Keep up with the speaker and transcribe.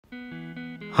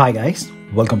Hi guys,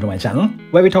 welcome to my channel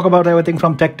where we talk about everything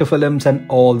from tech to films and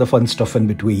all the fun stuff in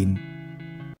between.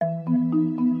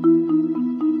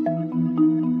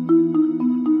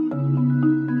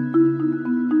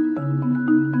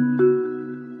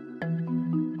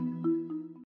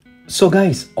 So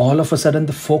guys, all of a sudden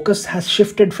the focus has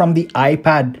shifted from the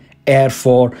iPad Air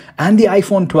 4 and the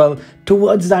iPhone 12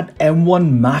 towards that M1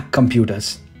 Mac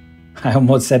computers. I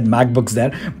almost said MacBooks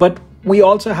there, but we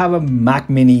also have a Mac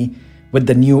Mini with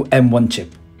the new M1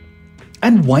 chip.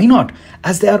 And why not?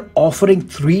 As they are offering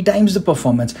 3 times the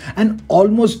performance and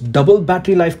almost double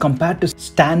battery life compared to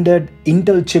standard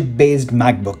Intel chip based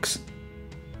MacBooks.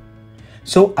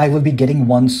 So I will be getting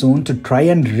one soon to try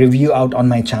and review out on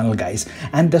my channel guys,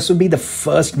 and this will be the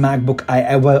first MacBook I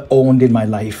ever owned in my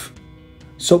life.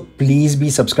 So please be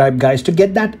subscribed guys to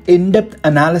get that in-depth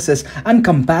analysis and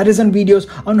comparison videos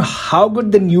on how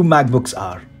good the new MacBooks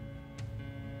are.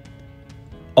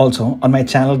 Also, on my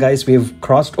channel guys, we've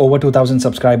crossed over 2,000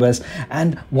 subscribers,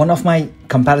 and one of my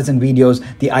comparison videos,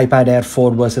 the iPad Air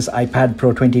 4 versus iPad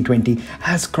Pro 2020,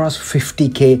 has crossed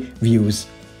 50k views.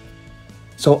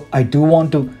 So I do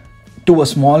want to do a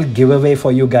small giveaway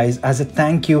for you guys as a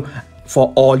thank you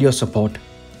for all your support.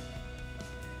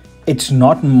 It's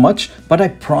not much, but I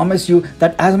promise you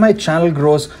that as my channel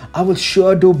grows, I will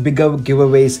sure do bigger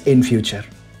giveaways in future.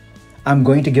 I'm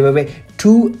going to give away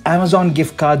 2 Amazon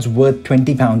gift cards worth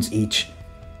 £20 each.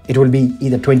 It will be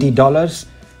either $20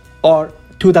 or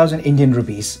 2,000 Indian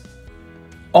rupees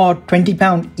or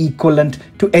 £20 equivalent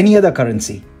to any other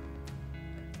currency.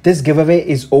 This giveaway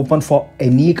is open for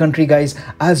any country guys,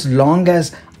 as long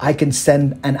as I can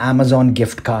send an Amazon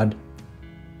gift card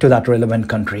to that relevant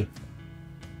country.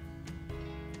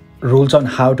 Rules on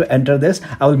how to enter this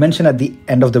I will mention at the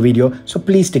end of the video, so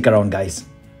please stick around guys.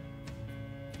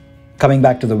 Coming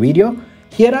back to the video,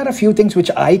 here are a few things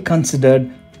which I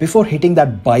considered before hitting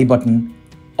that buy button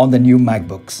on the new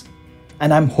MacBooks.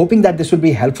 And I'm hoping that this will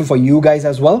be helpful for you guys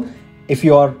as well if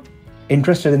you're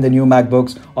interested in the new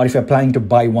MacBooks or if you're planning to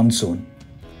buy one soon.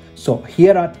 So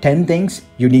here are 10 things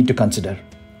you need to consider.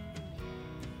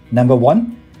 Number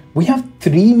 1, we have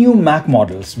 3 new Mac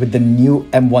models with the new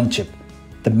M1 chip.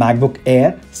 The MacBook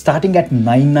Air starting at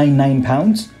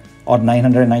 £999 or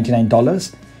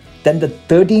 $999. Then the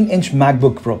 13-inch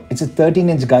MacBook Pro. It's a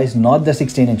 13-inch guys, not the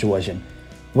 16-inch version,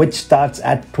 which starts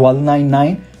at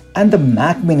 $1,299, and the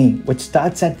Mac Mini, which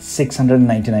starts at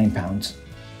 £699.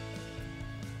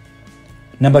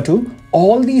 Number 2,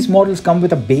 all these models come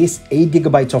with a base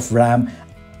 8GB of RAM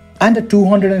and a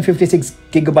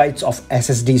 256GB of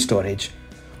SSD storage.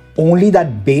 Only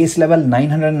that base level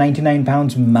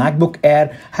 £999 MacBook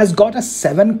Air has got a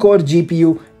 7-core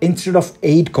GPU instead of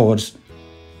 8 cores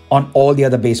on all the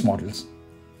other base models.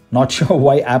 Not sure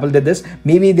why Apple did this.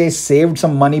 Maybe they saved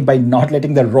some money by not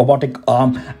letting the robotic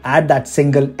arm add that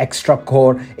single extra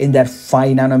core in their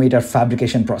 5nm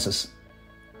fabrication process.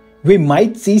 We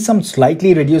might see some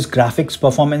slightly reduced graphics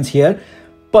performance here,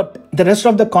 but the rest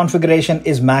of the configuration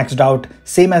is maxed out,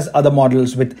 same as other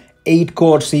models with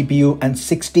 8-core CPU and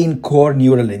 16-core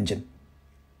neural engine.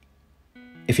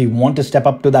 If you want to step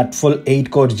up to that full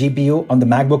 8-core GPU on the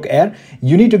MacBook Air,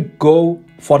 you need to go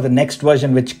for the next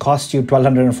version, which costs you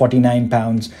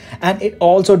 £1,249, and it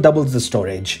also doubles the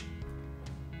storage.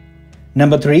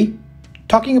 Number 3,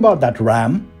 talking about that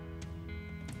RAM.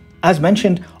 As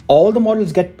mentioned, all the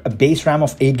models get a base RAM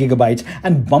of 8GB,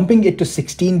 and bumping it to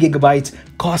 16GB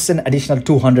costs an additional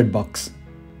 $200.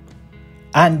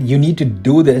 And you need to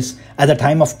do this at the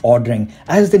time of ordering,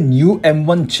 as the new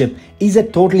M1 chip is a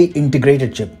totally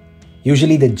integrated chip.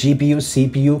 Usually the GPU,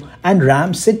 CPU and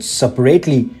RAM sit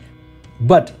separately,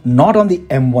 but not on the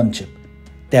M1 chip.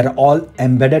 They're all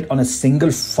embedded on a single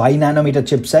 5nm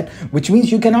chipset, which means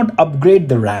you cannot upgrade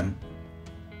the RAM.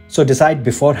 So decide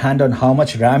beforehand on how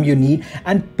much RAM you need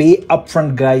and pay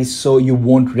upfront guys, so you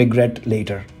won't regret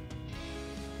later.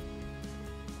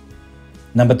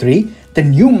 Number 3, the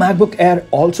new MacBook Air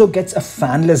also gets a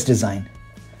fanless design.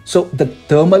 So the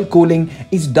thermal cooling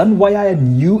is done via a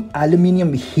new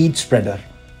aluminium heat spreader.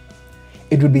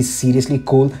 It would be seriously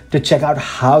cool to check out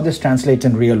how this translates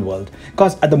in real world,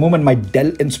 because at the moment my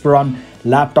Dell Inspiron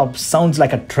laptop sounds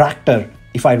like a tractor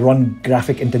if I run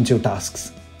graphic intensive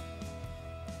tasks.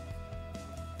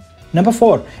 Number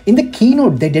 4, in the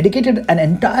keynote, they dedicated an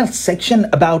entire section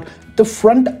about the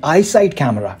front eyesight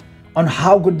camera, on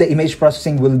how good the image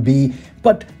processing will be,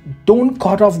 but don't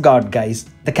caught off guard guys.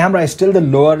 The camera is still the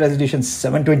lower resolution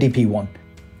 720p one.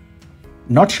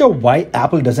 Not sure why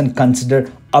Apple doesn't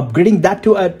consider upgrading that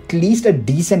to at least a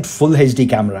decent full HD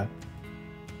camera.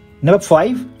 Number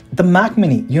 5, the Mac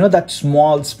Mini, that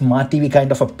small smart TV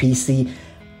kind of a PC.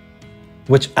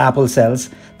 which Apple sells,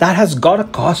 that has got a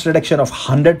cost reduction of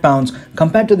 £100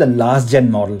 compared to the last gen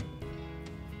model.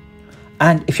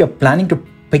 And if you're planning to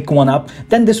pick one up,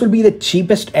 then this will be the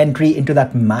cheapest entry into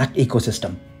that Mac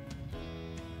ecosystem.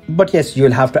 But yes,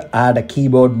 you'll have to add a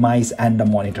keyboard, mice, and a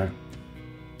monitor.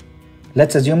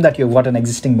 Let's assume that you've got an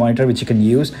existing monitor which you can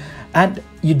use, and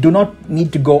you do not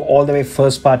need to go all the way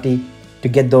first party to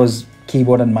get those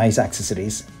keyboard and mice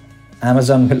accessories.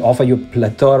 Amazon will offer you a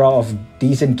plethora of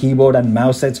decent keyboard and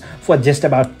mouse sets for just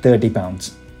about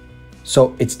 £30.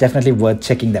 So it's definitely worth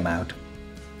checking them out.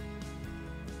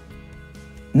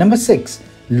 Number 6.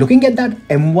 Looking at that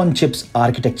M1 chip's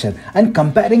architecture and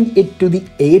comparing it to the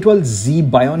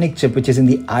A12Z Bionic chip which is in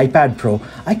the iPad Pro,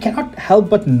 I cannot help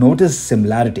but notice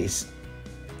similarities.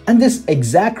 And this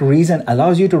exact reason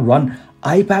allows you to run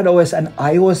iPadOS and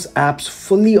iOS apps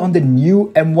fully on the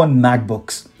new M1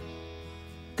 MacBooks.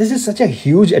 This is such a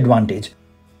huge advantage.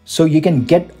 So you can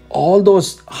get all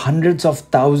those hundreds of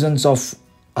thousands of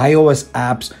iOS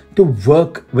apps to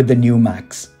work with the new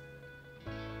Macs.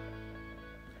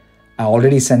 I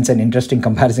already sense an interesting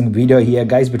comparison video here,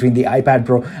 guys, between the iPad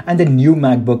Pro and the new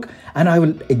MacBook, and I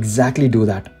will exactly do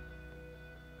that.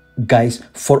 Guys,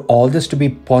 for all this to be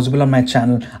possible on my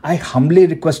channel, I humbly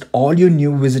request all you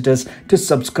new visitors to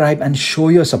subscribe and show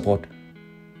your support.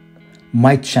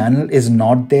 My channel is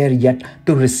not there yet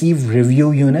to receive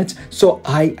review units, so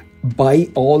I buy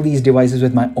all these devices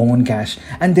with my own cash,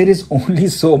 and there is only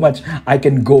so much I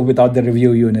can go without the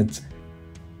review units.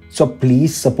 So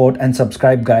please support and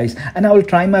subscribe, guys, and I will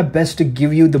try my best to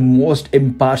give you the most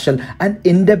impartial and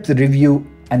in-depth review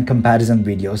and comparison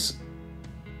videos.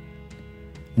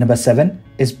 Number 7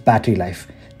 is battery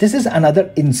life. This is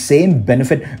another insane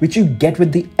benefit which you get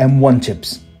with the M1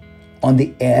 chips. On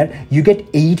the Air, you get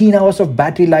 18 hours of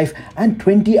battery life and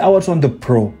 20 hours on the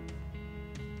Pro.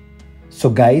 So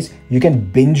guys, you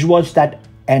can binge watch that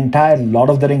entire Lord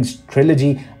of the Rings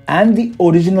trilogy and the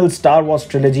original Star Wars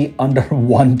trilogy under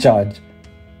one charge.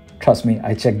 Trust me,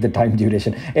 I checked the time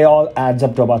duration. It all adds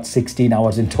up to about 16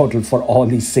 hours in total for all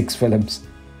these 6 films.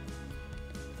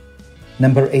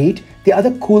 Number 8, the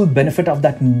other cool benefit of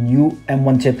that new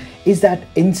M1 chip is that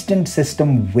instant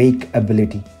system wake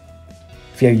ability.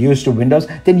 If you're used to Windows,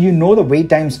 then you know the wait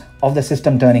times of the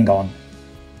system turning on.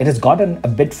 It has gotten a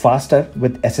bit faster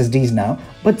with SSDs now,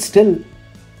 but still,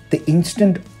 the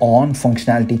instant on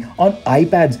functionality on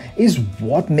iPads is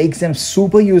what makes them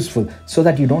super useful, so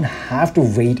that you don't have to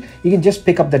wait. You can just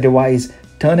pick up the device,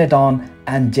 turn it on,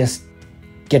 and just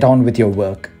get on with your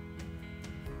work.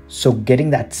 So getting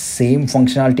that same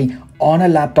functionality on a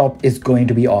laptop is going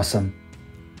to be awesome.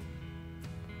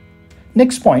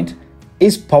 Next point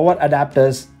is power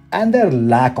adapters, and their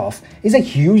lack of is a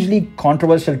hugely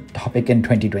controversial topic in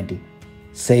 2020.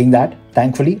 Saying that,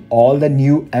 thankfully, all the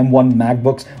new M1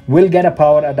 MacBooks will get a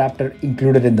power adapter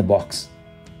included in the box.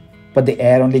 But the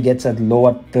Air only gets a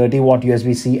lower 30-watt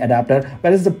USB-C adapter,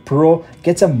 whereas the Pro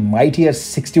gets a mightier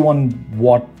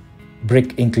 61-watt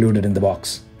brick included in the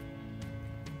box.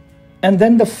 And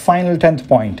then the final 10th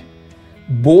point.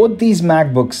 Both these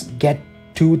MacBooks get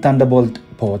 2 Thunderbolt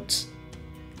ports.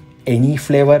 Any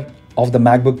flavor of the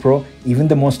MacBook Pro, even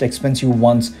the most expensive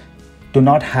ones, do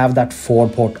not have that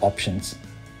 4-port options.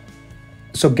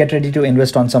 So get ready to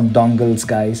invest on some dongles,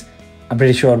 guys. I'm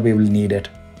pretty sure we will need it.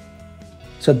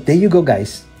 So there you go,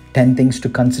 guys. 10 things to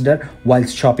consider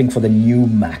whilst shopping for the new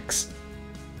Macs.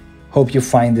 Hope you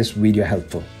find this video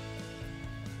helpful.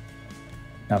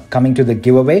 Now coming to the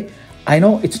giveaway, I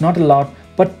know it's not a lot,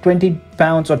 but £20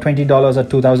 or $20 or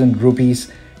 2,000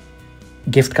 rupees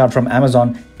gift card from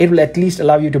Amazon, it will at least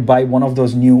allow you to buy one of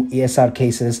those new ESR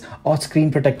cases or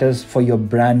screen protectors for your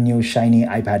brand new shiny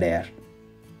iPad Air.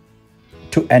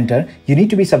 To enter, you need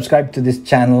to be subscribed to this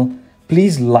channel.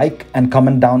 Please like and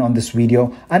comment down on this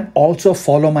video, and also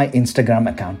follow my Instagram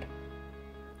account,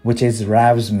 which is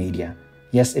Ravs Media.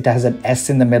 Yes, it has an S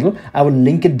in the middle. I will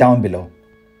link it down below.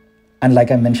 And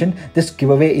like I mentioned, this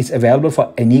giveaway is available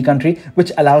for any country,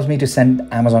 which allows me to send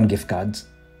Amazon gift cards.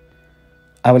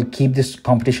 I will keep this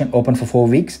competition open for 4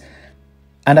 weeks,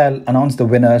 and I'll announce the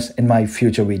winners in my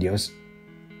future videos.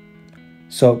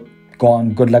 So go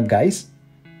on, good luck, guys.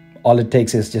 All it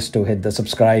takes is just to hit the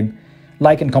subscribe,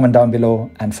 like and comment down below,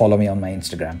 and follow me on my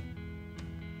Instagram.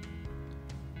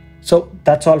 So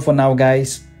that's all for now,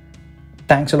 guys.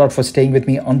 Thanks a lot for staying with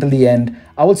me until the end.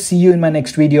 I will see you in my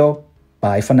next video.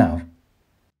 Bye for now.